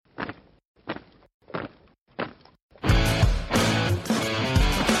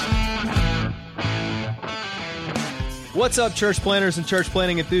What's up, church planners and church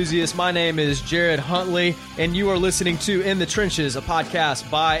planting enthusiasts? My name is Jared Huntley, and you are listening to In the Trenches, a podcast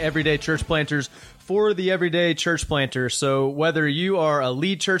by everyday church planters for the everyday church planter. So whether you are a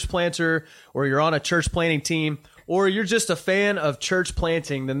lead church planter or you're on a church planting team or you're just a fan of church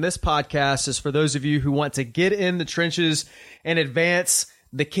planting, then this podcast is for those of you who want to get in the trenches and advance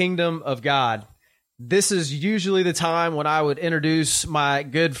the kingdom of God. This is usually the time when I would introduce my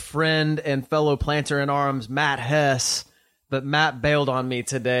good friend and fellow planter in arms, Matt Hess. But Matt bailed on me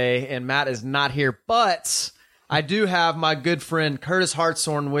today, and Matt is not here. But I do have my good friend Curtis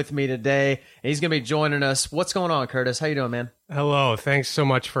Hartshorn with me today, and he's going to be joining us. What's going on, Curtis? How you doing, man? Hello. Thanks so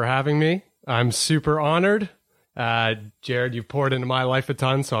much for having me. I'm super honored. Jared, you've poured into my life a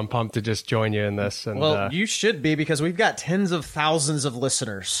ton, so I'm pumped to just join you in this. And, well, you should be, because we've got tens of thousands of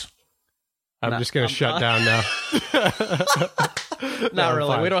listeners. I'm just going to shut down now. Not really.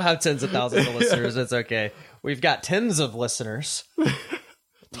 Fine. We don't have tens of thousands of listeners. It's okay. We've got tens of listeners.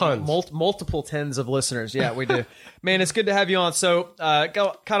 Tons. Multiple tens of listeners. Yeah, we do. Man, it's good to have you on. So kind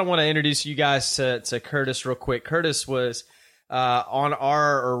of want to introduce you guys to Curtis real quick. Curtis was on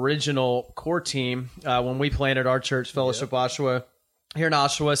our original core team when we planted our church, Fellowship Oshawa, here in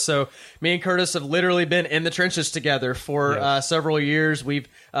Oshawa. So me and Curtis have literally been in the trenches together for several years. We've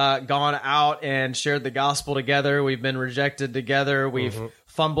gone out and shared the gospel together. We've been rejected together. We've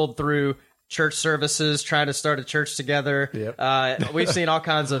fumbled through church services, trying to start a church together. Yep. We've seen all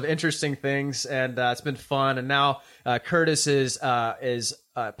kinds of interesting things, and it's been fun. And now Curtis is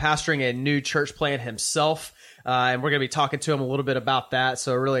pastoring a new church plant himself, and we're going to be talking to him a little bit about that.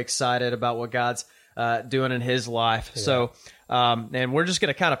 So we're really excited about what God's doing in his life. Yeah. So, and we're just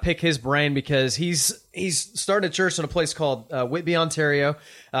going to kind of pick his brain, because he's started a church in a place called Whitby, Ontario,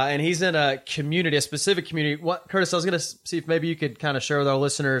 and he's in a community, a specific community. Curtis, I was going to see if maybe you could kind of share with our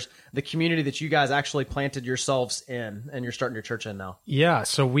listeners the community that you guys actually planted yourselves in, and you're starting your church in now. Yeah,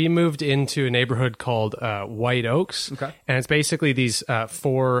 so we moved into a neighborhood called White Oaks, and it's basically these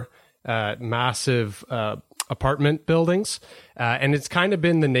four massive apartment buildings, and it's kind of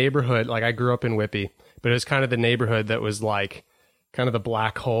been the neighborhood. Like, I grew up in Whitby, but it's kind of the neighborhood that was like kind of the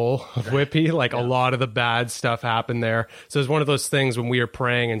black hole of Whitby. Like, a lot of the bad stuff happened there. So it's one of those things when we were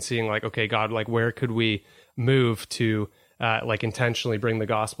praying and seeing, like, okay, God, like, where could we move to like intentionally bring the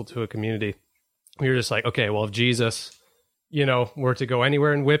gospel to a community? We were just like, okay, well, if Jesus, were to go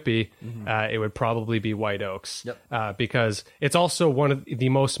anywhere in Whitby, it would probably be White Oaks. Because it's also one of the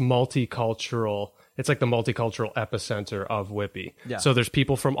most multicultural. It's like the multicultural epicenter of Whitby. Yeah. So there's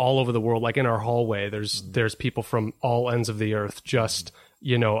people from all over the world. Like, in our hallway, there's people from all ends of the earth just,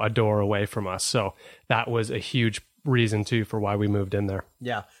 a door away from us. So that was a huge reason too for why we moved in there.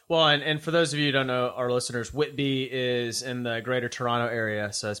 Yeah. Well, and for those of you who don't know, our listeners, Whitby is in the greater Toronto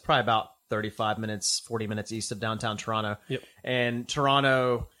area. So it's probably about 35 minutes, 40 minutes east of downtown Toronto. Yep. And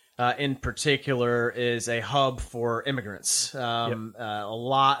Toronto, in particular, is a hub for immigrants. A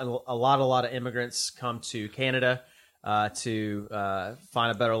lot of immigrants come to Canada to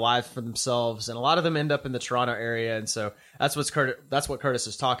find a better life for themselves, and a lot of them end up in the Toronto area. And so that's what Curtis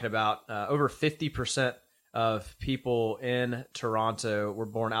is talking about. Over 50% of people in Toronto were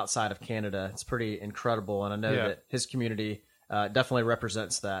born outside of Canada. It's pretty incredible, and I know that his community definitely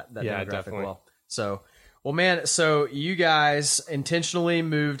represents that demographic well. So. Well, man, so you guys intentionally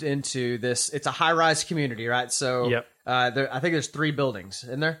moved into this. It's a high-rise community, right? So I think there's 3 buildings,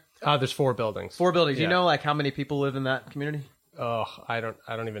 isn't there? There's 4 buildings. 4 buildings. Do you know, like, how many people live in that community? Oh, I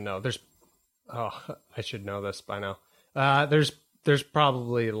don't even know. I should know this by now. There's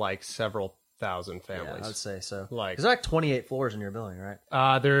probably like several thousand families. Yeah, I'd say so. There's like 28 floors in your building, right?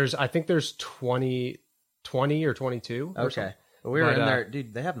 I think there's 20 or 22. Okay. But we were in there.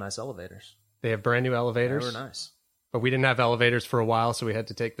 Dude, they have nice elevators. They have brand new elevators. They were nice. But we didn't have elevators for a while, so we had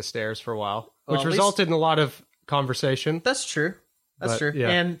to take the stairs for a while, which resulted in a lot of conversation. That's true. That's true.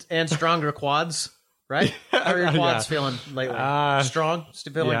 Yeah. And stronger quads, right? How are your quads feeling lately? Strong?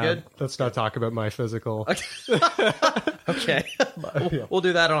 Still feeling good? Let's not talk about my physical. Okay. We'll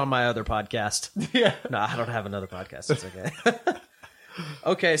do that on my other podcast. Yeah. No, I don't have another podcast. It's okay.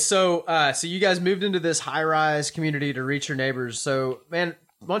 Okay, so you guys moved into this high-rise community to reach your neighbors. So, man,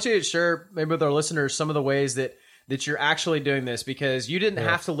 why don't you share maybe with our listeners some of the ways that you're actually doing this, because you didn't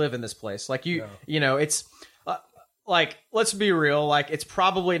have to live in this place. Like, it's like, let's be real. Like, it's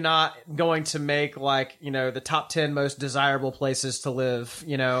probably not going to make, like, the top 10 most desirable places to live,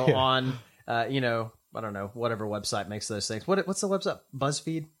 on, I don't know, whatever website makes those things. What's the website?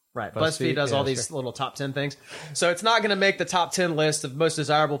 BuzzFeed? Right. BuzzFeed does all these little top 10 things. So it's not going to make the top 10 list of most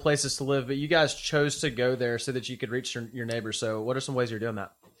desirable places to live, but you guys chose to go there so that you could reach your neighbors. So what are some ways you're doing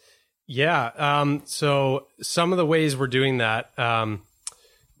that? Yeah. So some of the ways we're doing that,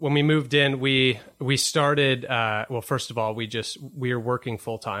 when we moved in, we started, well, first of all, we were working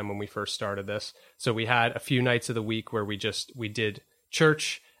full time when we first started this. So we had a few nights of the week where we did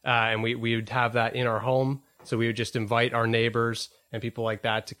church, and we would have that in our home. So we would just invite our neighbors and people like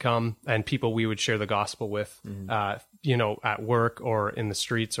that to come, and people we would share the gospel with, at work or in the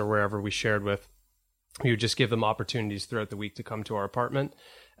streets or wherever we shared with. We would just give them opportunities throughout the week to come to our apartment.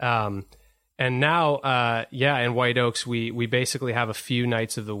 And now, in White Oaks, we basically have a few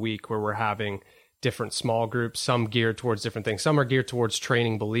nights of the week where we're having different small groups, some geared towards different things. Some are geared towards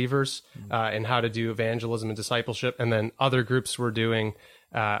training believers in how to do evangelism and discipleship. And then other groups we're doing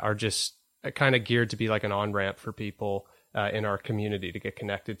are just kind of geared to be like an on-ramp for people in our community to get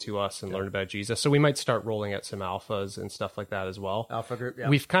connected to us and learn about Jesus. So we might start rolling out some alphas and stuff like that as well. Alpha group, yeah.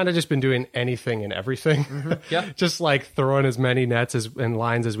 We've kind of just been doing anything and everything. Yeah. Just like throwing as many nets and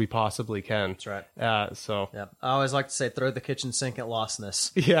lines as we possibly can. That's right. Yeah. I always like to say, throw the kitchen sink at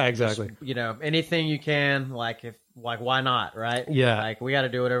lostness. Yeah, exactly. Just, anything you can, like why not, right? Yeah. Like we got to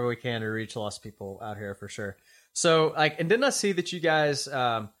do whatever we can to reach lost people out here for sure. So and didn't I see that you guys,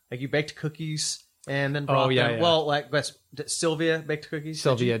 you baked cookies and then brought them? Yeah. Well, Sylvia baked cookies?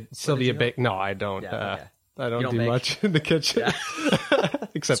 Sylvia baked. No, I don't. Yeah, okay. I don't do much in the kitchen. Yeah.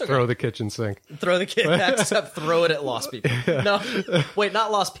 Except throw the kitchen sink. Except throw it at lost people. No, wait,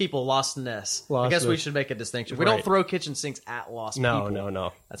 not lost people, lostness. I guess we should make a distinction. We don't throw kitchen sinks at lost people.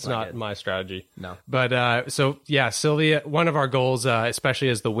 No. That's not my strategy. No. But Sylvia, one of our goals, especially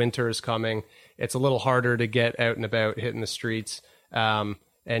as the winter is coming, it's a little harder to get out and about, hitting the streets.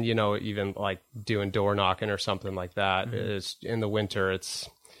 And, even like doing door knocking or something like that is in the winter, it's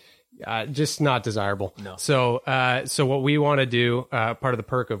just not desirable. No. So what we want to do, part of the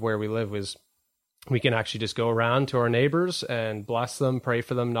perk of where we live is we can actually just go around to our neighbors and bless them, pray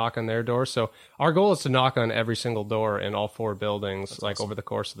for them, knock on their doors. So our goal is to knock on every single door in all 4 buildings, That's awesome. Over the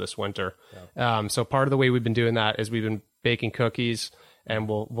course of this winter. Yeah. So part of the way we've been doing that is we've been baking cookies, and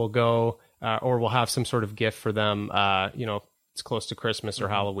we'll go, or we'll have some sort of gift for them, it's close to Christmas or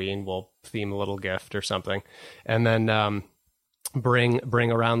Halloween, we'll theme a little gift or something. And then bring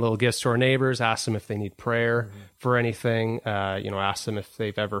around little gifts to our neighbors, ask them if they need prayer for anything, ask them if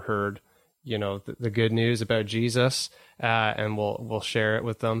they've ever heard, the good news about Jesus, and we'll share it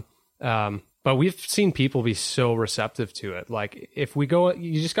with them. But we've seen people be so receptive to it. Like if we go,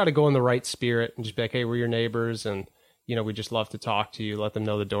 you just got to go in the right spirit and just be like, hey, we're your neighbors, and we just love to talk to you, let them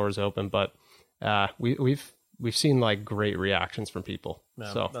know the door's open. But we've seen like great reactions from people.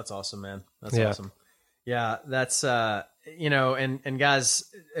 No, so that's awesome, man. That's awesome. Yeah, that's and guys,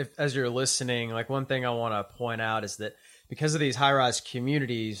 as you're listening, like one thing I want to point out is that because of these high-rise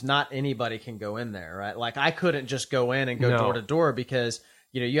communities, not anybody can go in there, right? Like I couldn't just go in and go door to door because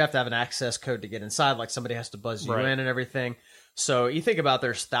you have to have an access code to get inside. Like somebody has to buzz you in and everything. So you think about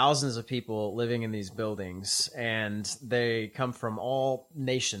there's thousands of people living in these buildings, and they come from all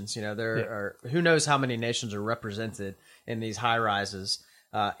nations. There are who knows how many nations are represented in these high rises.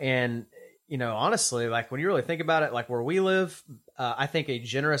 And honestly, like when you really think about it, like where we live, I think a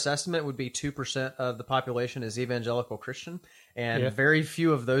generous estimate would be 2% of the population is evangelical Christian, and very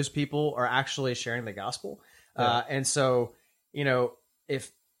few of those people are actually sharing the gospel. And so,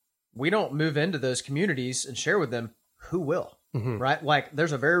 if we don't move into those communities and share with them, who will? Right? Like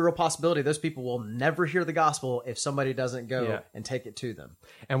there's a very real possibility those people will never hear the gospel if somebody doesn't go and take it to them.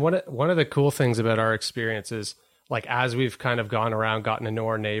 And one of the cool things about our experience is, like, as we've kind of gone around, gotten to know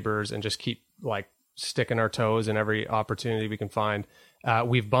our neighbors and just keep like sticking our toes in every opportunity we can find,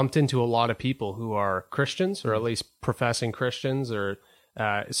 we've bumped into a lot of people who are Christians, or at least professing Christians, or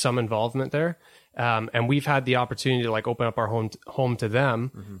some involvement there. And we've had the opportunity to like open up our home to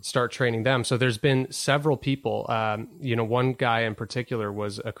them, start training them. So there's been several people, one guy in particular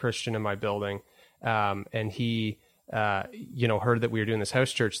was a Christian in my building. And he, heard that we were doing this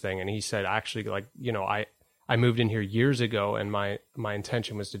house church thing. And he said, actually, like, I moved in here years ago, and my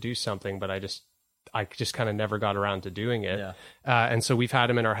intention was to do something, but I just kind of never got around to doing it. Yeah. And so we've had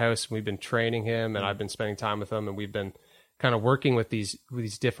him in our house, and we've been training him, and I've been spending time with him, and we've been kind of working with these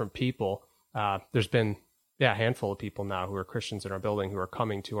different people. There's been a handful of people now who are Christians in our building who are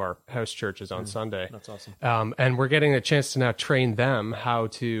coming to our house churches on Sunday. That's awesome. And we're getting a chance to now train them how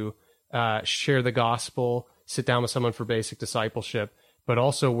to share the gospel, sit down with someone for basic discipleship. But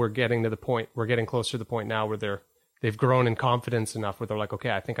also we're getting closer to the point now where they've grown in confidence enough where they're like, okay,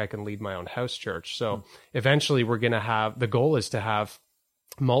 I think I can lead my own house church. So eventually we're going to have, the goal is to have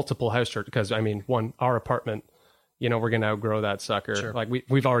multiple house church, because our apartment, we're going to outgrow that sucker. Sure. Like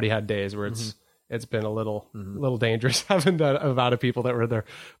we've already had days where it's been a little dangerous having the amount of people that were there.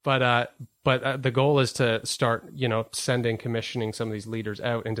 But the goal is to start, commissioning some of these leaders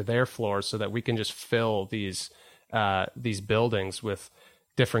out into their floors so that we can just fill these buildings with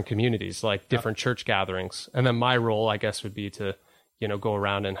different communities, like different church gatherings. And then my role, I guess, would be to, go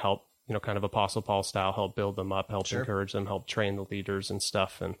around and help, kind of Apostle Paul style, help build them up, help encourage them, help train the leaders and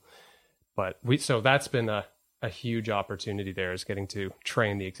stuff. So that's been a huge opportunity there, is getting to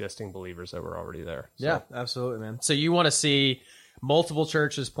train the existing believers that were already there. So. Yeah, absolutely, man. So you want to see multiple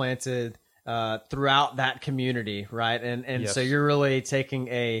churches planted throughout that community, right? And Yes. so you're really taking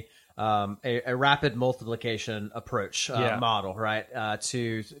a rapid multiplication approach model, right?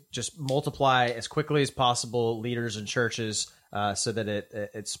 To just multiply as quickly as possible leaders and churches so that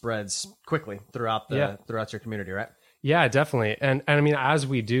it spreads quickly throughout your community, right? Yeah, definitely. And I mean, as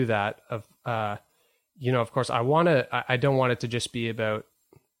we do that, of course, I don't want it to just be about,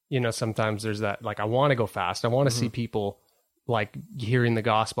 sometimes there's that, like, I want to go fast. I want to see people like hearing the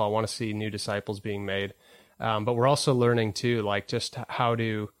gospel. I want to see new disciples being made. But we're also learning too, like, just how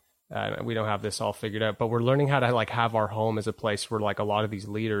to, we don't have this all figured out, but we're learning how to, like, have our home as a place where, like, a lot of these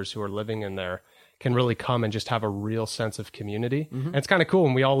leaders who are living in there can really come and just have a real sense of community. And it's kind of cool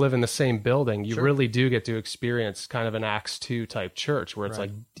when we all live in the same building. You really do get to experience kind of an Acts 2 type church where it's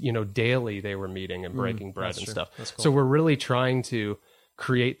like, daily they were meeting and breaking bread and stuff. That's cool. So we're really trying to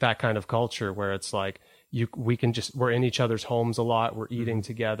create that kind of culture where it's like, we're in each other's homes a lot. We're eating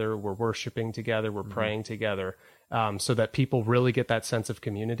together. We're worshiping together. We're praying together. So that people really get that sense of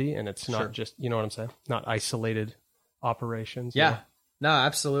community, and it's not just, you know what I'm saying? Not isolated operations. Yeah. No,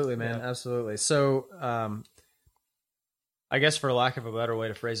 absolutely, man. Yeah. Absolutely. So, I guess for lack of a better way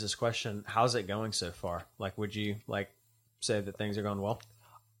to phrase this question, how's it going so far? Like, would you say that things are going well?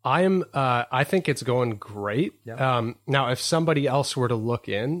 I think it's going great. Yeah. Now, if somebody else were to look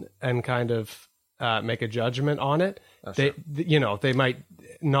in and kind of make a judgment on it, they might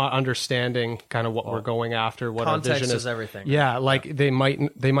not understanding kind of what we're going after, what context our vision is everything. Yeah, like they might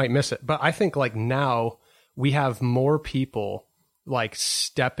miss it. But I think, like, now we have more people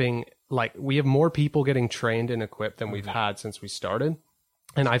we have more people getting trained and equipped than we've had since we started.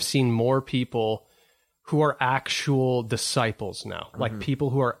 And I've seen more people who are actual disciples now, like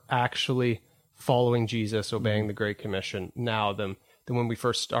people who are actually following Jesus, obeying the Great Commission now than when we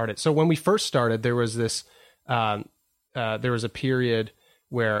first started. So when we first started, there was this, there was a period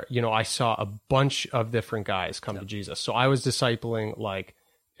where, I saw a bunch of different guys come to Jesus. So I was discipling,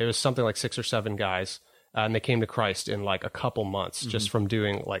 it was something like 6 or 7 guys. And they came to Christ in like a couple months just from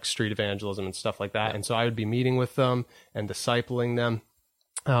doing like street evangelism and stuff like that. And so I would be meeting with them and discipling them.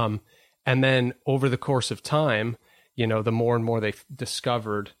 And then over the course of time, the more and more they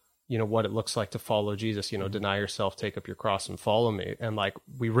discovered, what it looks like to follow Jesus, deny yourself, take up your cross and follow me. And like,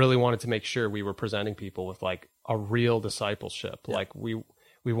 we really wanted to make sure we were presenting people with like a real discipleship. Yeah. Like we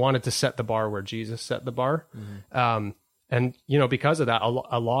wanted to set the bar where Jesus set the bar. And, because of that,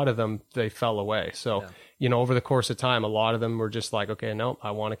 a lot of them, they fell away. So, over the course of time, a lot of them were just like, okay, no,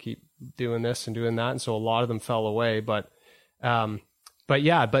 I want to keep doing this and doing that. And so a lot of them fell away, but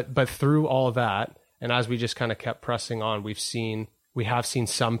through all of that, and as we just kind of kept pressing on, we have seen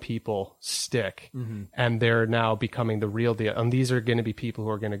some people stick, and they're now becoming the real deal. And these are going to be people who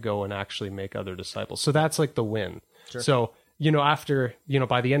are going to go and actually make other disciples. So that's like the win. Sure. So, after,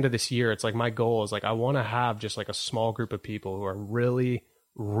 by the end of this year, it's like my goal is like, I want to have just like a small group of people who are really,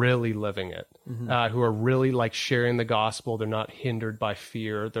 really living it, who are really like sharing the gospel. They're not hindered by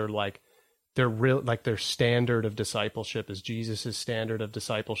fear. They're real, like their standard of discipleship is Jesus' standard of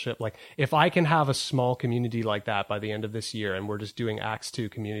discipleship. Like if I can have a small community like that by the end of this year, and we're just doing Acts 2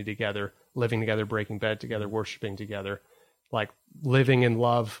 community together, living together, breaking bread together, worshiping together, like living in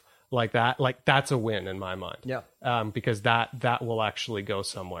love, like that, like that's a win in my mind. Yeah. Because that will actually go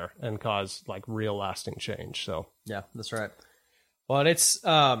somewhere and cause like real lasting change. So yeah, that's right. Well, and it's,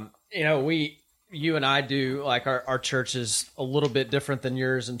 you and I do like our church is a little bit different than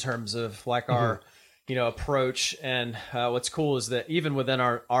yours in terms of like our, approach. And what's cool is that even within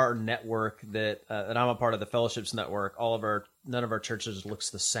our network that I'm a part of, the Fellowships Network, none of our churches looks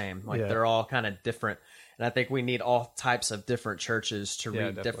the same. Like they're all kind of different. And I think we need all types of different churches to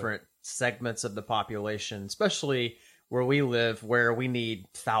reach different segments of the population, especially where we live, where we need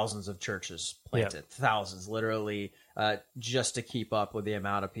thousands of churches planted, thousands, literally, just to keep up with the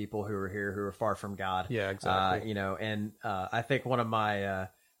amount of people who are here who are far from God. Yeah, exactly. And I think one of my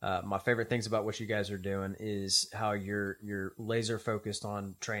my favorite things about what you guys are doing is how you're laser focused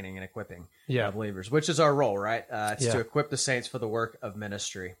on training and equipping believers, which is our role, right? It's to equip the saints for the work of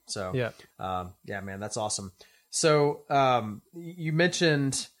ministry. So, man, that's awesome. So, you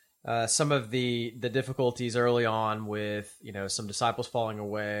mentioned, some of the difficulties early on with, some disciples falling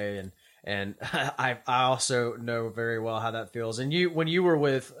away, and I also know very well how that feels. And when you were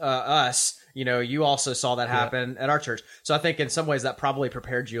with us, you also saw that happen at our church. So I think in some ways that probably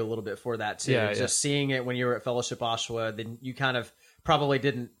prepared you a little bit for that too. Just seeing it when you were at Fellowship Oshawa, then you kind of probably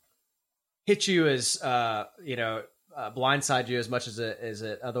didn't hit you as blindside you as much as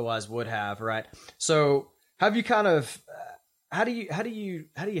it otherwise would have, right? So have you kind of how do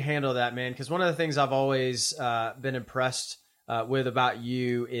you handle that, man? Because one of the things I've always been impressed with about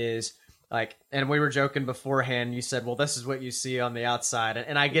you is, like, and we were joking beforehand, you said, well, this is what you see on the outside.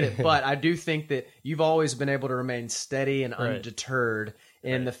 And I get it, but I do think that you've always been able to remain steady and undeterred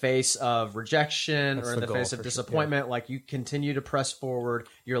in the face of rejection or in the face of disappointment. Like, you continue to press forward.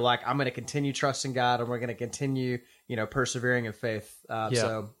 You're like, I'm going to continue trusting God, and we're going to continue, persevering in faith.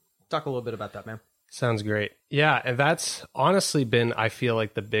 So talk a little bit about that, man. Sounds great. Yeah, and that's honestly been, I feel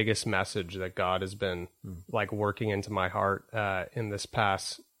like, the biggest message that God has been like working into my heart in this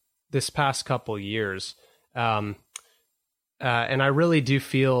past couple years. And I really do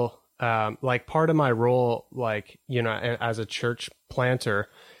feel like part of my role, like, as a church planter,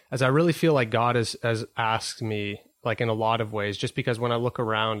 as I really feel like God has asked me, like, in a lot of ways, just because when I look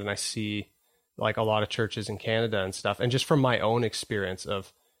around and I see like a lot of churches in Canada and stuff, and just from my own experience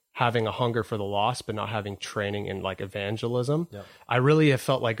of having a hunger for the lost, but not having training in like evangelism, I really have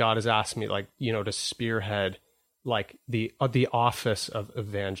felt like God has asked me, like, to spearhead like the office of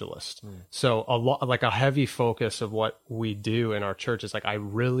evangelist. So a lot, like a heavy focus of what we do in our church is like, I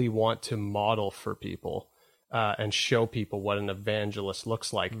really want to model for people and show people what an evangelist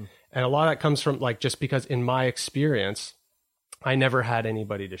looks like. And a lot of that comes from, like, just because in my experience, I never had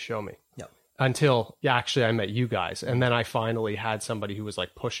anybody to show me. Until actually I met you guys, and then I finally had somebody who was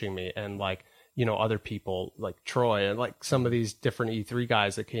like pushing me, and like, other people like Troy and like some of these different E3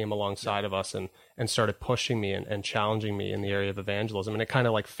 guys that came alongside of us and started pushing me and challenging me in the area of evangelism. And it kind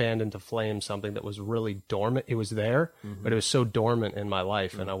of like fanned into flame something that was really dormant. It was there, but it was so dormant in my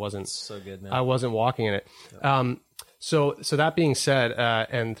life, and I wasn't so good, man. I wasn't walking in it. So that being said,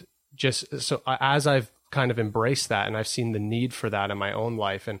 and just so as I've kind of embraced that, and I've seen the need for that in my own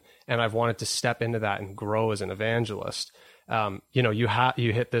life, and I've wanted to step into that and grow as an evangelist.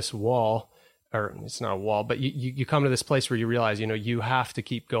 You hit this wall, or it's not a wall, but you come to this place where you realize, you have to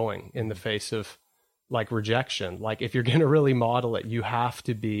keep going in the face of like rejection. Like, if you're going to really model it, you have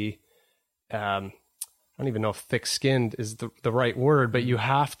to be, I don't even know if thick-skinned is the right word, but you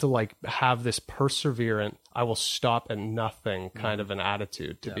have to like have this perseverant, I will stop at nothing kind of an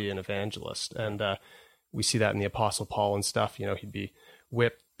attitude to be an evangelist. And we see that in the Apostle Paul and stuff. He'd be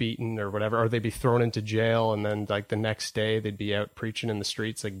whipped, beaten, or whatever, or they'd be thrown into jail, and then like the next day they'd be out preaching in the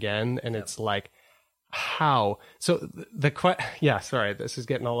streets again. And it's like, how? So sorry, this is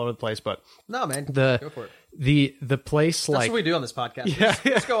getting all over the place, but no, man, go for it. The place, that's like, what we do on this podcast.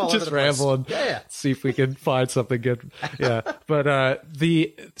 Let's go all just over the ramble place. And see if we can find something good. But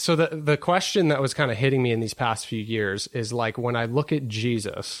the question that was kind of hitting me in these past few years is, like, when I look at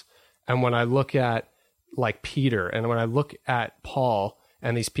Jesus, and when I look at like Peter, and when I look at Paul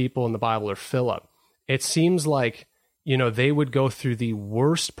and these people in the Bible, or Philip, it seems like, they would go through the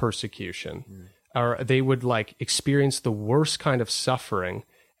worst persecution, or they would like experience the worst kind of suffering.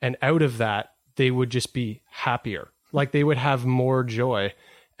 And out of that, they would just be happier. Like, they would have more joy,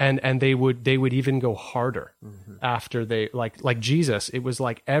 and they would even go harder after they like Jesus. It was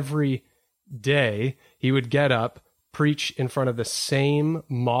like every day he would get up, preach in front of the same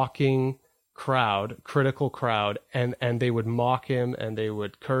mocking critical crowd, and they would mock him, and they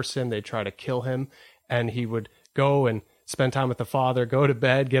would curse him, they'd try to kill him, and he would go and spend time with the Father, go to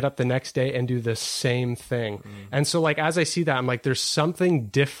bed, get up the next day, and do the same thing. And so, like, as I see that, I'm like, there's something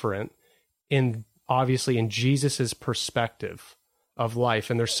different obviously in Jesus's perspective of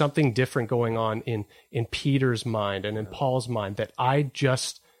life, and there's something different going on in Peter's mind and in Paul's mind that I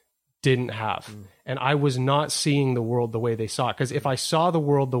just didn't have. And I was not seeing the world the way they saw it. Because if I saw the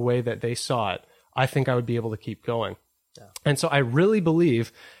world the way that they saw it, I think I would be able to keep going. And so I really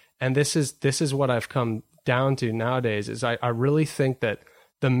believe, and this is what I've come down to nowadays, is I really think that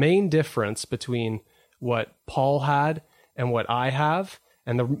the main difference between what Paul had and what I have,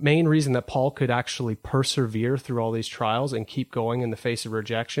 and the main reason that Paul could actually persevere through all these trials and keep going in the face of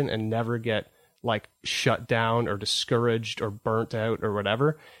rejection and never get like shut down or discouraged or burnt out or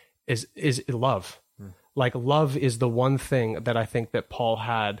whatever, is love. Like, love is the one thing that I think that Paul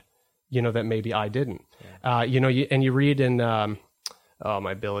had, that maybe I didn't. You read in, my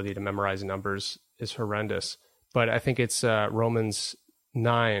ability to memorize numbers is horrendous, but I think it's Romans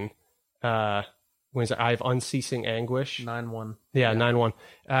 9, when is it? I have unceasing anguish. 9:1. Yeah, 9:1.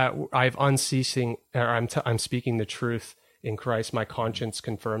 I have unceasing, or I'm speaking the truth in Christ. My conscience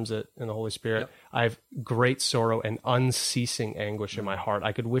confirms it in the Holy Spirit. Yep. I have great sorrow and unceasing anguish in my heart.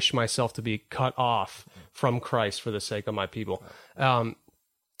 I could wish myself to be cut off from Christ for the sake of my people.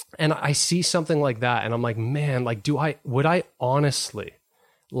 And I see something like that, and I'm like, man, like, would I honestly,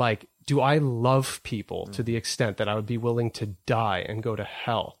 like, do I love people to the extent that I would be willing to die and go to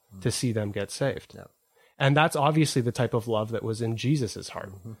hell to see them get saved? Yep. And that's obviously the type of love that was in Jesus's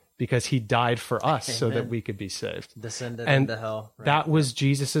heart, because he died for us so that we could be saved. Descended and into hell. Right? That was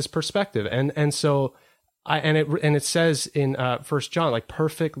Jesus's perspective. And so it says in 1 John, like,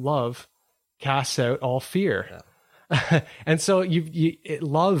 perfect love casts out all fear. Yeah. And so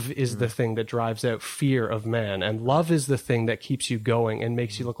love is the thing that drives out fear of man, and love is the thing that keeps you going and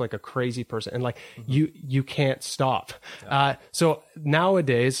makes you look like a crazy person, and like you can't stop. Yeah. So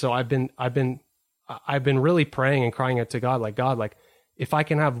nowadays, I've been really praying and crying out to God, like, if I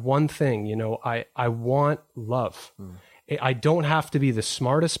can have one thing, you know, I want love. I don't have to be the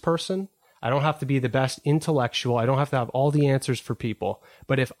smartest person. I don't have to be the best intellectual. I don't have to have all the answers for people.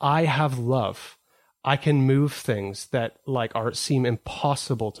 But if I have love, I can move things that like seem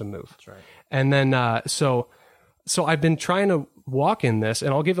impossible to move. That's right. And then, so I've been trying to walk in this,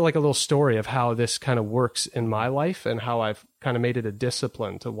 and I'll give it like a little story of how this kind of works in my life and how I've kind of made it a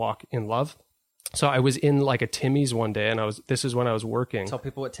discipline to walk in love. So I was in like a Timmy's one day, and this is when I was working. Tell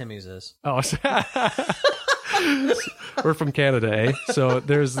people what Timmy's is. Oh, we're from Canada, eh? So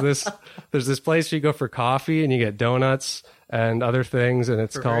there's this place you go for coffee and you get donuts and other things, and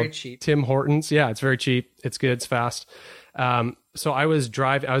it's called Tim Hortons. Yeah, it's very cheap. It's good. It's fast. So I was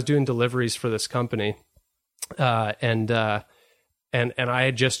doing deliveries for this company, and I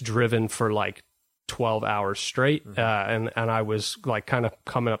had just driven for like 12 hours straight. And I was like kind of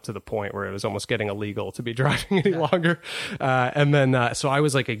coming up to the point where it was almost getting illegal to be driving any longer. And then, so I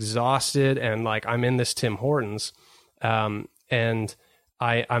was like exhausted, and like, I'm in this Tim Hortons, and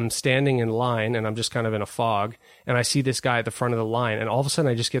I'm standing in line, and I'm just kind of in a fog, and I see this guy at the front of the line, and all of a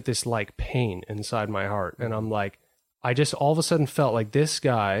sudden I just get this like pain inside my heart. And I'm like, I just all of a sudden felt like this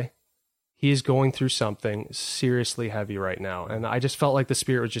guy, he is going through something seriously heavy right now. And I just felt like the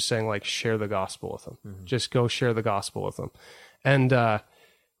Spirit was just saying, like, share the gospel with him. Just go share the gospel with him. And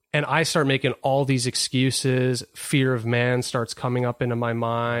I start making all these excuses. Fear of man starts coming up into my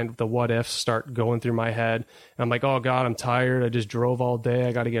mind. The what ifs start going through my head. And I'm like, oh God, I'm tired. I just drove all day.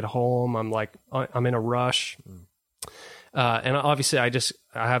 I got to get home. I'm like, I'm in a rush. And obviously I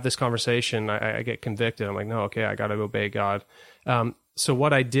have this conversation. I get convicted. I'm like, no, okay, I got to obey God. So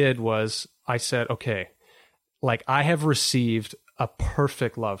what I did was I said, okay, like, I have received a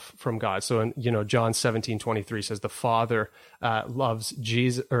perfect love from God. So, in, John 17:23 says the Father loves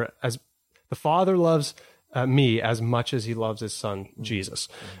Jesus, or as the Father loves me as much as he loves his son, Jesus.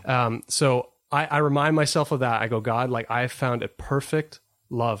 So I remind myself of that. I go, God, like, I have found a perfect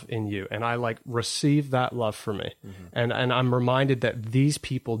love in you, and I like receive that love for me. And I'm reminded that these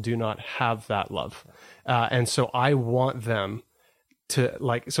people do not have that love. And so I want them to,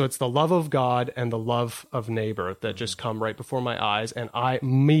 like, so it's the love of God and the love of neighbor that just come right before my eyes, and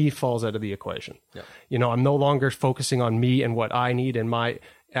me falls out of the equation. Yeah. I'm no longer focusing on me and what I need and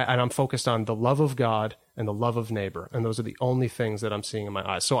I'm focused on the love of God and the love of neighbor. And those are the only things that I'm seeing in my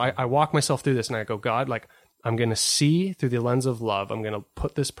eyes. So I walk myself through this, and I go, God, like, I'm going to see through the lens of love. I'm going to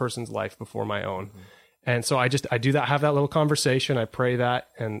put this person's life before my own. And so I do that, have that little conversation. I pray that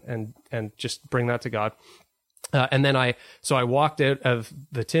and just bring that to God. And then I walked out of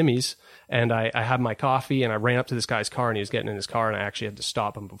the Timmy's, and I had my coffee, and I ran up to this guy's car, and he was getting in his car, and I actually had to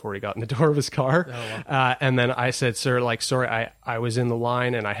stop him before he got in the door of his car. Oh, wow. And then I said, sir, like, sorry, I was in the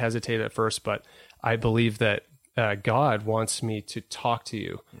line, and I hesitated at first, but I believe that God wants me to talk to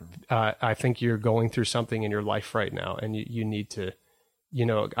you. I think you're going through something in your life right now, and you need to,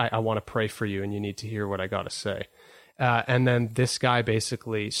 I want to pray for you, and you need to hear what I got to say. And then this guy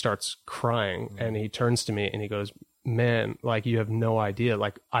basically starts crying, and he turns to me and he goes, man, like, you have no idea.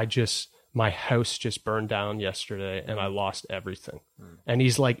 Like, my house just burned down yesterday, and I lost everything. And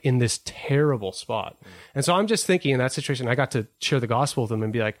he's like in this terrible spot. And so I'm just thinking, in that situation, I got to share the gospel with him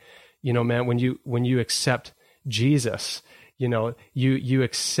and be like, man, when you accept Jesus, you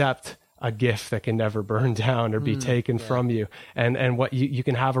accept a gift that can never burn down or be taken from you. And what you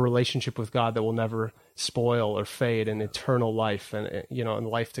can have a relationship with God that will never spoil or fade, and eternal life and, and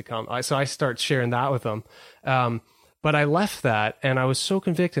life to come. So I start sharing that with them. But I left that, and I was so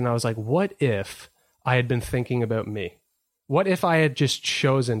convicted, and I was like, what if I had been thinking about me? What if I had just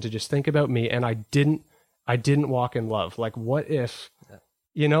chosen to just think about me, and I didn't walk in love? Like, what if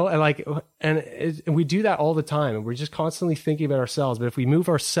You know, and we do that all the time, and we're just constantly thinking about ourselves. But if we move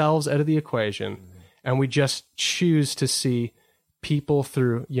ourselves out of the equation and we just choose to see people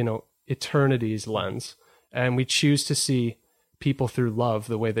through, you know, eternity's lens, and we choose to see people through love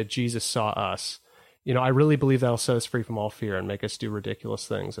the way that Jesus saw us, you know, I really believe that'll set us free from all fear and make us do ridiculous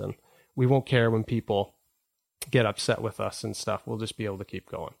things. And we won't care when people get upset with us and stuff. We'll just be able to keep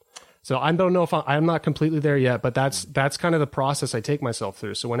going. So I don't know if I'm not completely there yet, but that's kind of the process I take myself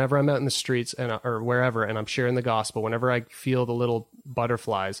through. So whenever I'm out in the streets or wherever, and I'm sharing the gospel, whenever I feel the little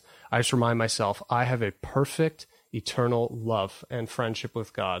butterflies, I just remind myself, I have a perfect, eternal love and friendship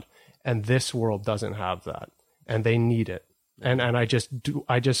with God. And this world doesn't have that, and they need it. And I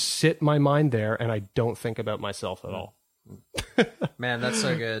just sit my mind there, and I don't think about myself at all. Man, that's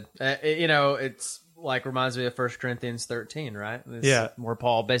so good. You know, it's like reminds me of 1 Corinthians 13, right? It's where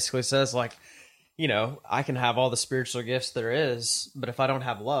Paul basically says, like, you know, I can have all the spiritual gifts there is, but if I don't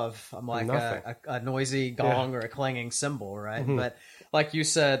have love, I'm like a noisy gong or a clanging cymbal, right? Mm-hmm. But like you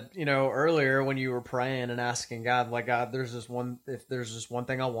said, you know, earlier when you were praying and asking God, like, God, if there's just one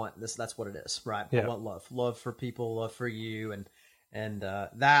thing I want, that's what it is, right? I want love for people, love for you, and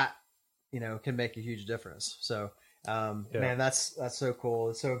that, you know, can make a huge difference. So, man, that's so cool.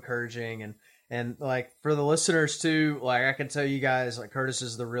 It's so encouraging. And like for the listeners too, like I can tell you guys, like Curtis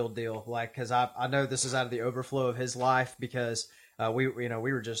is the real deal. Like, cause I know this is out of the overflow of his life because we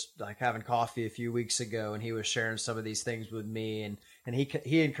were just like having coffee a few weeks ago and he was sharing some of these things with me and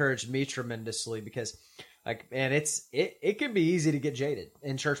he encouraged me tremendously because like, man, it can be easy to get jaded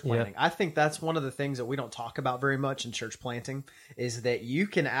in church planting. I think that's one of the things that we don't talk about very much in church planting is that you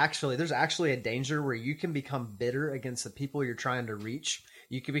can there's actually a danger where you can become bitter against the people you're trying to reach.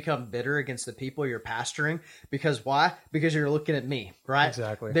 You can become bitter against the people you're pastoring because why? Because you're looking at me, right?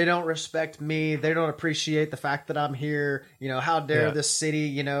 Exactly. They don't respect me. They don't appreciate the fact that I'm here. You know, how dare this city,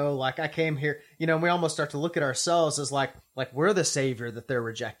 you know, like I came here, you know, and we almost start to look at ourselves as like we're the savior that they're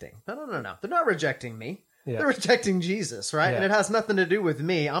rejecting. No. They're not rejecting me. Yeah. They're rejecting Jesus, right? Yeah. And it has nothing to do with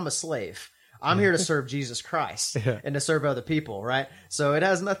me. I'm a slave. I'm here to serve Jesus Christ and to serve other people, right? So it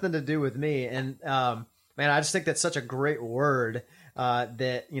has nothing to do with me. And man, I just think that's such a great word.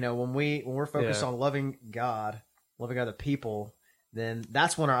 That, you know, when we're focused on loving God, loving other people, then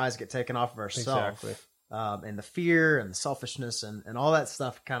that's when our eyes get taken off of ourselves. Exactly. And the fear and the selfishness and all that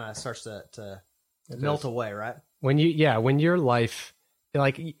stuff kind of starts to melt away, right? When your life,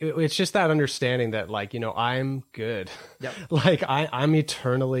 like, it's just that understanding that, like, you know, I'm good. Yep. Like I'm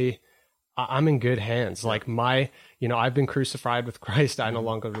eternally, I'm in good hands. Like I've been crucified with Christ. I no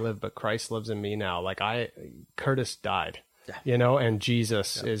longer live, but Christ lives in me now. Like Curtis died. Yeah. You know, and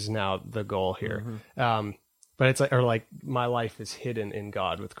Jesus is now the goal here. Mm-hmm. But it's like my life is hidden in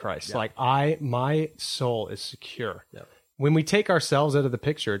God with Christ. Yeah. Like my soul is secure. Yeah. When we take ourselves out of the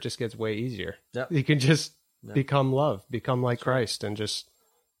picture, it just gets way easier. Yeah. You can just become love, become like Christ, and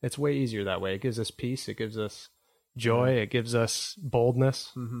it's way easier that way. It gives us peace. It gives us joy. Mm-hmm. It gives us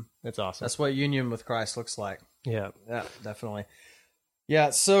boldness. Mm-hmm. It's awesome. That's what union with Christ looks like. Yeah. Yeah, definitely.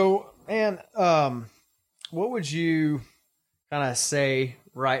 Yeah. So, man, what would you kind of say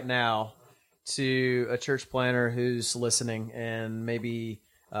right now to a church planter who's listening and maybe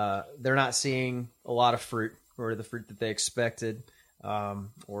they're not seeing a lot of fruit or the fruit that they expected,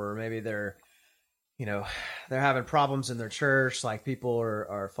 or maybe they're having problems in their church, like people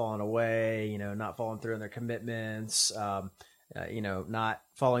are falling away, you know, not following through on their commitments, not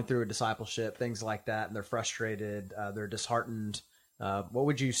following through with discipleship, things like that, and they're frustrated, they're disheartened. What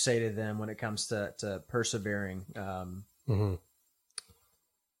would you say to them when it comes to persevering? Mm-hmm.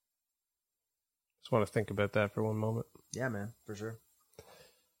 Just want to think about that for one moment. Yeah, man, for sure.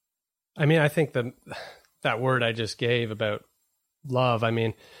 I mean, I think that word I just gave about love, I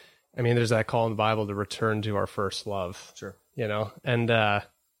mean, there's that call in the Bible to return to our first love. Sure. You know, and I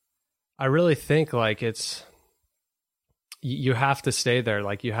really think like you have to stay there.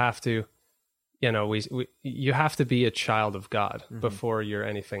 Like you have to, you know, you have to be a child of God before you're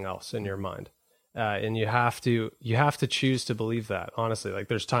anything else in your mind. And you have to choose to believe that, honestly. Like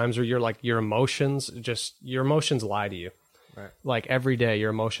there's times where your emotions lie to you. Right. Like every day your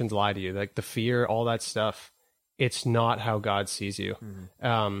emotions lie to you. Like the fear, all that stuff, it's not how God sees you.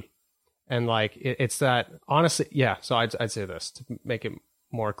 Mm-hmm. And like it's that, honestly, yeah. So I'd say this to make it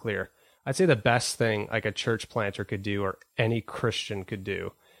more clear. I'd say the best thing like a church planter could do or any Christian could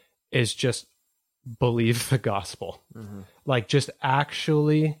do is just believe the gospel. Mm-hmm. Like just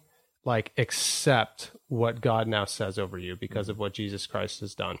actually like accept what God now says over you because of what Jesus Christ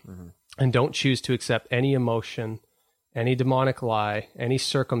has done. Mm-hmm. And don't choose to accept any emotion, any demonic lie, any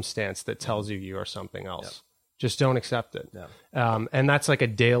circumstance that tells you are something else. Yep. Just don't accept it. Yeah. And that's like a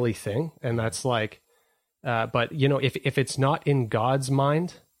daily thing. And that's like, but you know, if it's not in God's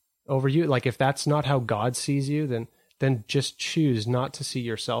mind over you, like if that's not how God sees you, then just choose not to see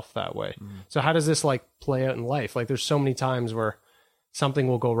yourself that way. So how does this like play out in life? Like there's so many times where something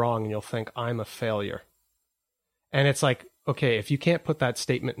will go wrong and you'll think, I'm a failure. And it's like, okay, if you can't put that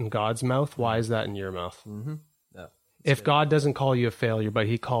statement in God's mouth, why is that in your mouth? Mm-hmm. Yeah, if good. God doesn't call you a failure, but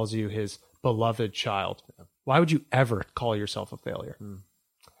he calls you his beloved child, why would you ever call yourself a failure?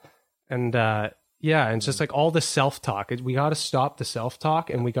 And yeah, and it's just like all the self-talk. We got to stop the self-talk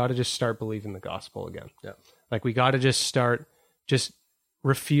and we got to just start believing the gospel again. Yeah. Like we got to just start just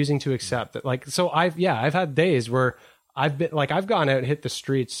refusing to accept that. Like, so I've had days where I've gone out and hit the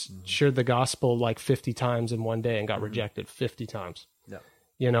streets, shared the gospel like 50 times in one day and got rejected 50 times. Yeah.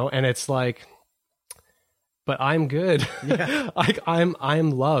 You know, and it's like, but I'm good. Yeah. Like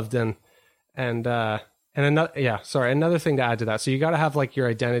I'm loved and another thing to add to that. So you got to have like your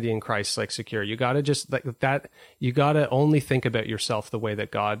identity in Christ, like secure. You got to just like that. You got to only think about yourself the way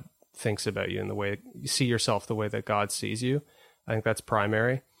that God thinks about you and the way you see yourself, the way that God sees you. I think that's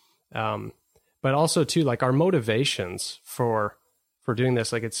primary. But also too, like our motivations for doing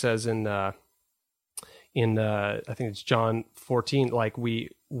this, like it says in I think it's John 14, like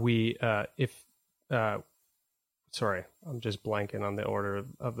sorry, I'm just blanking on the order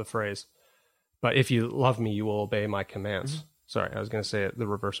of the phrase, but if you love me, you will obey my commands. Sorry, I was going to say it the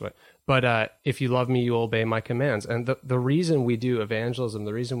reverse way. But if you love me, you will obey my commands. And the reason we do evangelism,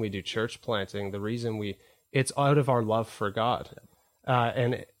 the reason we do church planting, the reason it's out of our love for God.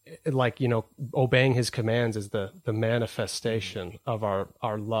 And like, you know, obeying his commands is the manifestation of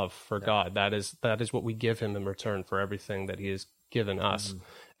our love for God. That is what we give him in return for everything that he has given us.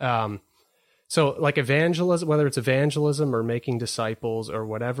 So like evangelism, whether it's evangelism or making disciples or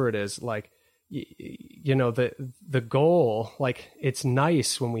whatever it is, like, you know, the goal, like it's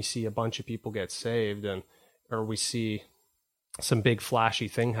nice when we see a bunch of people get saved or we see some big flashy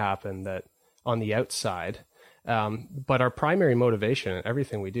thing happen that on the outside. But our primary motivation in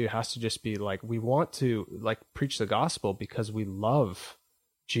everything we do has to just be like, we want to like preach the gospel because we love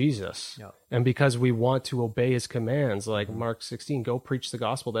Jesus and because we want to obey his commands. Like Mark 16, go preach the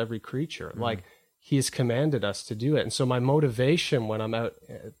gospel to every creature. Like he has commanded us to do it. And so my motivation when I'm out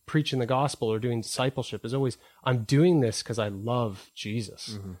preaching the gospel or doing discipleship is always, I'm doing this because I love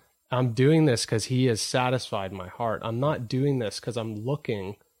Jesus. I'm doing this because he has satisfied my heart. I'm not doing this because I'm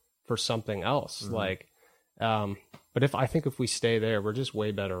looking for something else. Like, but if we stay there, we're just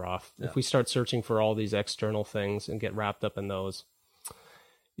way better off. If we start searching for all these external things and get wrapped up in those,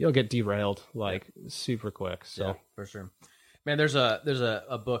 you'll get derailed like super quick. So yeah, for sure. Man, there's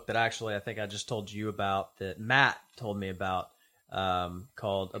a book that actually I think I just told you about that Matt told me about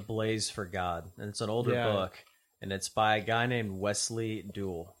called A Blaze for God. And it's an older book and it's by a guy named Wesley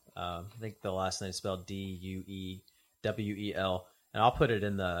Duell. I think the last name is spelled Duewel. And I'll put it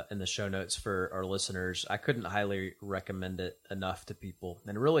in the show notes for our listeners. I couldn't highly recommend it enough to people.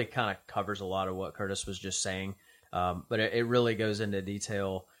 And it really kind of covers a lot of what Curtis was just saying. But it really goes into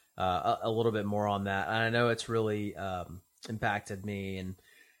detail a little bit more on that. And I know it's really impacted me. And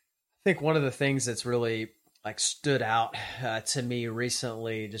I think one of the things that's really like stood out to me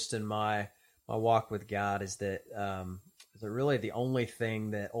recently, just in my walk with God, is that really the only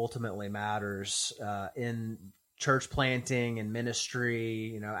thing that ultimately matters in church planting and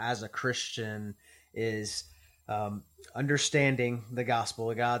ministry, you know, as a Christian, is understanding the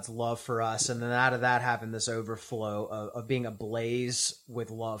gospel of God's love for us, and then out of that having this overflow of being ablaze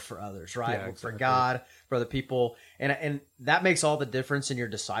with love for others, right? Yeah, exactly. For God, for other people, and that makes all the difference in your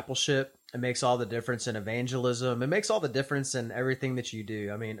discipleship. It makes all the difference in evangelism. It makes all the difference in everything that you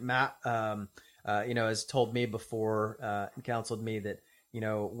do. I mean, Matt, you know, has told me before and counseled me that, you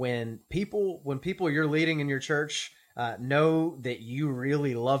know, when people you're leading in your church know that you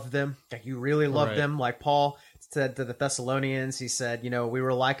really love them, like you really love them, like Paul said to the Thessalonians. He said, you know, we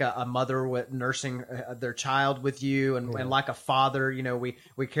were like a mother with nursing their child with you, and like a father, you know,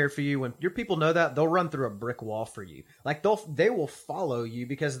 we cared for you. When your people know that, they'll run through a brick wall for you. Like they will follow you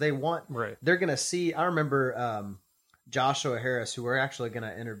because they want, they're going to see. I remember Joshua Harris, who we're actually going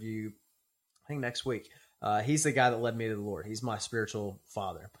to interview, I think next week. He's the guy that led me to the Lord. He's my spiritual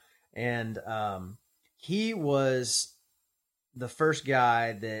father. And he was the first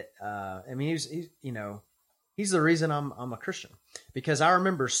guy that, I mean, he's you know, he's the reason I'm a Christian, because I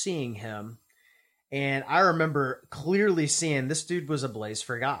remember seeing him and I remember clearly seeing this dude was ablaze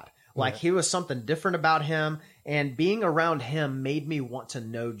for God. Like he was something different about him, and being around him made me want to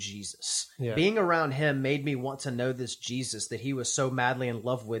know Jesus. Yeah. Being around him made me want to know this Jesus that he was so madly in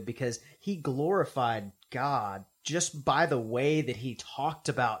love with, because he glorified God just by the way that he talked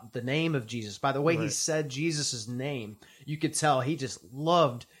about the name of Jesus, by the way he said Jesus' name. You could tell he just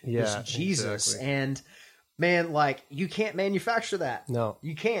loved this Jesus. Exactly. And man, like, you can't manufacture that. No,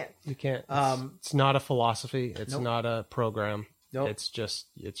 You can't. you can't. It's not a philosophy. It's not a program. Nope.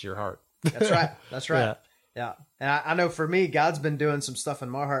 It's your heart. That's right. That's right. Yeah. And I know for me, God's been doing some stuff in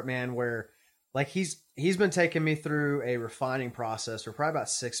my heart, man, where like he's been taking me through a refining process for probably about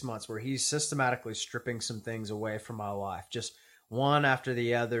 6 months, where he's systematically stripping some things away from my life, just one after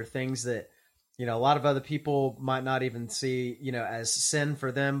the other, things that, you know, a lot of other people might not even see, you know, as sin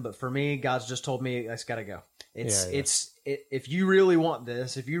for them. But for me, God's just told me it's got to go. If you really want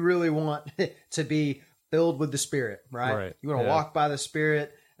this, if you really want to be filled with the Spirit, right? You want to walk by the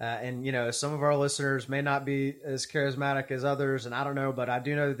Spirit. And, you know, some of our listeners may not be as charismatic as others, and I don't know, but I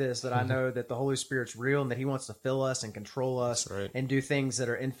do know this, that I know that the Holy Spirit's real and that he wants to fill us and control us and do things that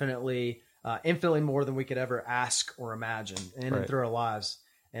are infinitely more than we could ever ask or imagine in and through our lives.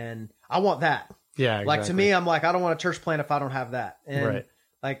 And I want that. Yeah, exactly. Like, to me, I'm like, I don't want a church plant if I don't have that. And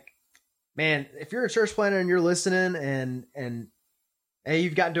like, man, if you're a church planter and you're listening and hey,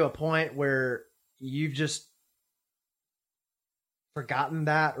 you've gotten to a point where you've just forgotten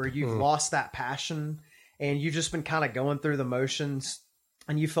that, or you've lost that passion, and you've just been kind of going through the motions,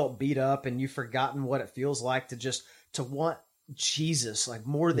 and you felt beat up, and you've forgotten what it feels like to want Jesus like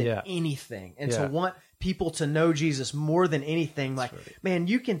more than anything, and to want people to know Jesus more than anything. Like, man,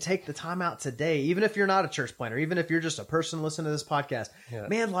 you can take the time out today, even if you're not a church planter, even if you're just a person listening to this podcast,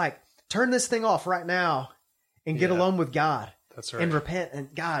 man, like, turn this thing off right now and get alone with God. That's right. And repent.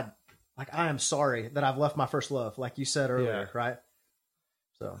 And God, like, I am sorry that I've left my first love, like you said earlier, right?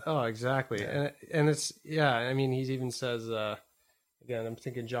 So. Oh, exactly. And it's, I mean, he even says, again, I'm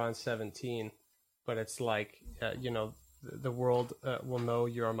thinking John 17, but it's like, you know, the world will know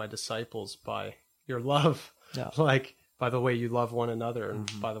you are my disciples by your love, like by the way you love one another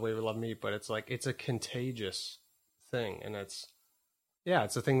and by the way you love me. But it's like, it's a contagious thing. And it's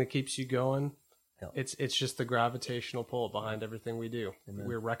a thing that keeps you going. It's just the gravitational pull behind everything we do. Amen.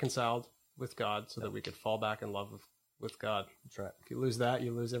 We're reconciled with God so that we could fall back in love with God. That's right. If you lose that,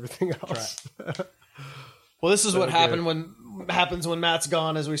 you lose everything else. That's right. Well, this is what happens when Matt's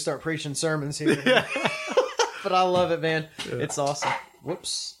gone, as we start preaching sermons here. But I love it, man. Yeah. It's awesome.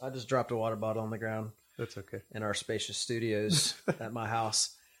 Whoops. I just dropped a water bottle on the ground. That's okay. In our spacious studios at my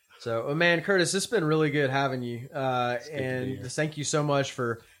house. So, man, Curtis, it's been really good having you. And just thank you so much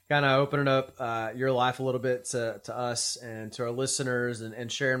for kind of opening up your life a little bit to us and to our listeners,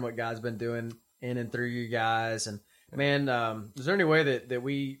 and sharing what God's been doing in and through you guys. And man, is there any way that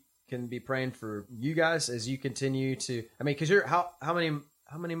we can be praying for you guys as you continue to? I mean, because you're how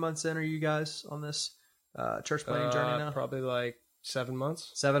many months in are you guys on this church planting journey now? Probably like 7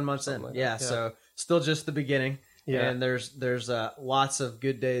 months. 7 months in, like yeah. So still just the beginning. Yeah, and there's lots of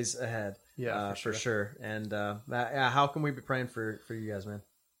good days ahead. Yeah, for sure. And how can we be praying for you guys, man?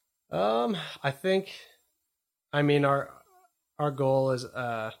 I think, I mean, our goal is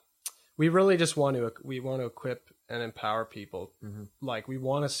we really just want to equip and empower people. Like, we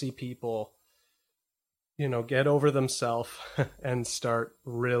want to see people, you know, get over themselves and start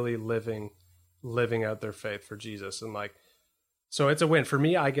really living out their faith for Jesus. And like, so it's a win for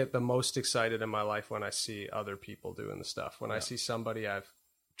me. I get the most excited in my life when I see other people doing the stuff, when I see somebody I've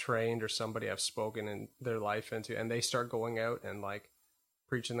trained or somebody I've spoken in their life into, and they start going out and like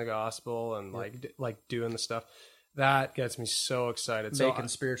preaching the gospel and like doing the stuff. That gets me so excited. Making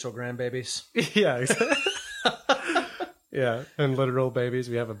spiritual grandbabies. Yeah. Yeah. And literal babies.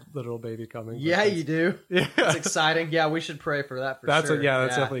 We have a literal baby coming. Yeah, you do. Yeah. It's exciting. Yeah, we should pray for that that's sure.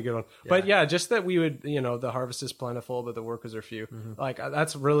 That's definitely a good one. Yeah. But yeah, just that we would, you know, the harvest is plentiful, but the workers are few. Like,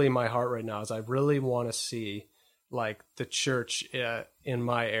 that's really my heart right now, is I really want to see like the church in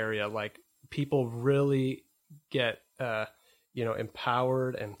my area, like people really get, you know,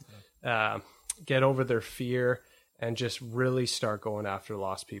 empowered and get over their fear and just really start going after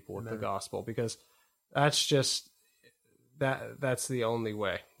lost people with the gospel, because that's just, that's the only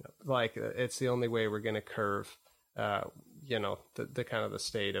way. Like, it's the only way we're going to curve, you know, the kind of the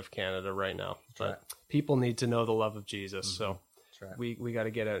state of Canada right now. But people need to know the love of Jesus. So we got to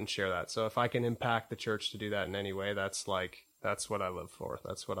get out and share that. So if I can impact the church to do that in any way, that's what I live for.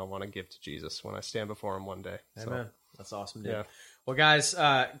 That's what I want to give to Jesus when I stand before him one day. Amen. That's awesome, dude. Yeah. Well, guys,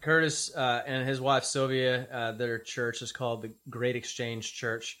 Curtis and his wife Sylvia, their church is called the Great Exchange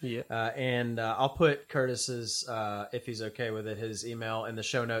Church. Yeah. And I'll put Curtis's, if he's okay with it, his email in the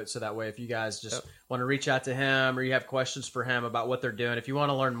show notes. So that way, if you guys just want to reach out to him or you have questions for him about what they're doing, if you want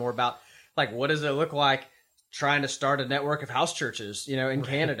to learn more about, like, what does it look like trying to start a network of house churches, in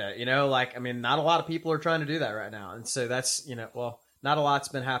Canada, not a lot of people are trying to do that right now. And so that's, not a lot's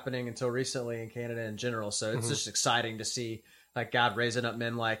been happening until recently in Canada in general. So it's just exciting to see like God raising up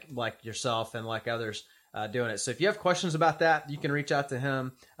men like yourself and like others doing it. So if you have questions about that, you can reach out to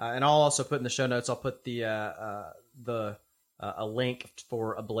him. And I'll also put in the show notes, I'll put a link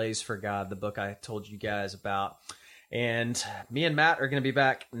for A Blaze for God, the book I told you guys about. And me and Matt are going to be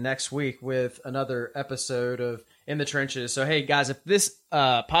back next week with another episode of In the Trenches. So, hey, guys, if this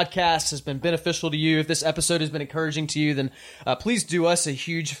podcast has been beneficial to you, if this episode has been encouraging to you, then please do us a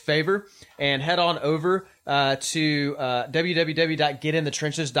huge favor and head on over to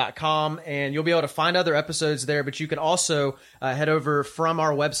www.getinthetrenches.com, and you'll be able to find other episodes there. But you can also head over from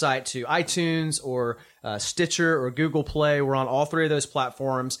our website to iTunes or Stitcher or Google Play. We're on all three of those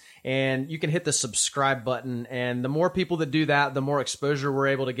platforms, and you can hit the subscribe button. And the more people that do that, the more exposure we're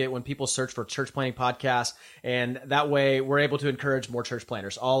able to get when people search for church planting podcasts. And that way we're able to encourage more church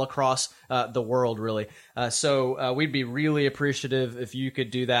planters all across the world, really. So we'd be really appreciative if you could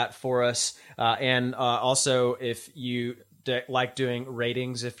do that for us. And also, if you like doing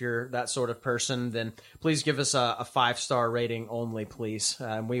ratings, if you're that sort of person, then please give us a 5-star rating only, please.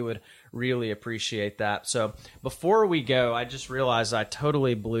 We would really appreciate that. So before we go, I just realized I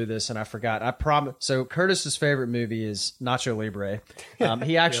totally blew this and I forgot. I promise. So Curtis's favorite movie is Nacho Libre.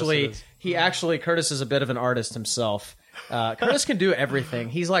 Curtis is a bit of an artist himself. Curtis can do everything.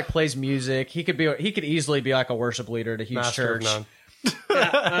 He's like plays music. He could easily be like a worship leader at a huge Master of church. none.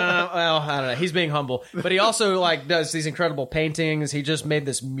 Well, I don't know. He's being humble, but he also like does these incredible paintings. He just made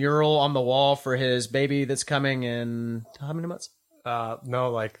this mural on the wall for his baby that's coming in how many months? No,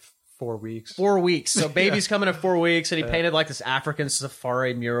 like 4 weeks. 4 weeks. So baby's coming in 4 weeks, and he painted like this African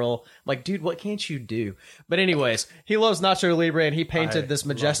safari mural. Like, dude, what can't you do? But anyways, he loves Nacho Libre, and he painted this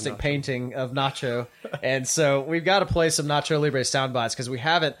majestic painting of Nacho. And so we've got to play some Nacho Libre sound bites because we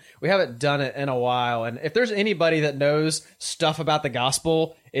haven't done it in a while. And if there's anybody that knows stuff about the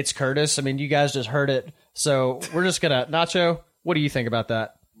gospel, it's Curtis. I mean, you guys just heard it. So we're just gonna Nacho. What do you think about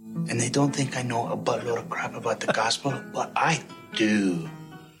that? And they don't think I know a buttload of crap about the gospel, but I do.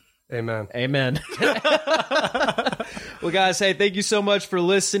 Amen. Well, guys, hey, thank you so much for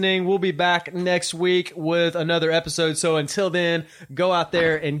listening. We'll be back next week with another episode. So until then, go out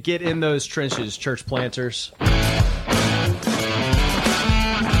there and get in those trenches, church planters.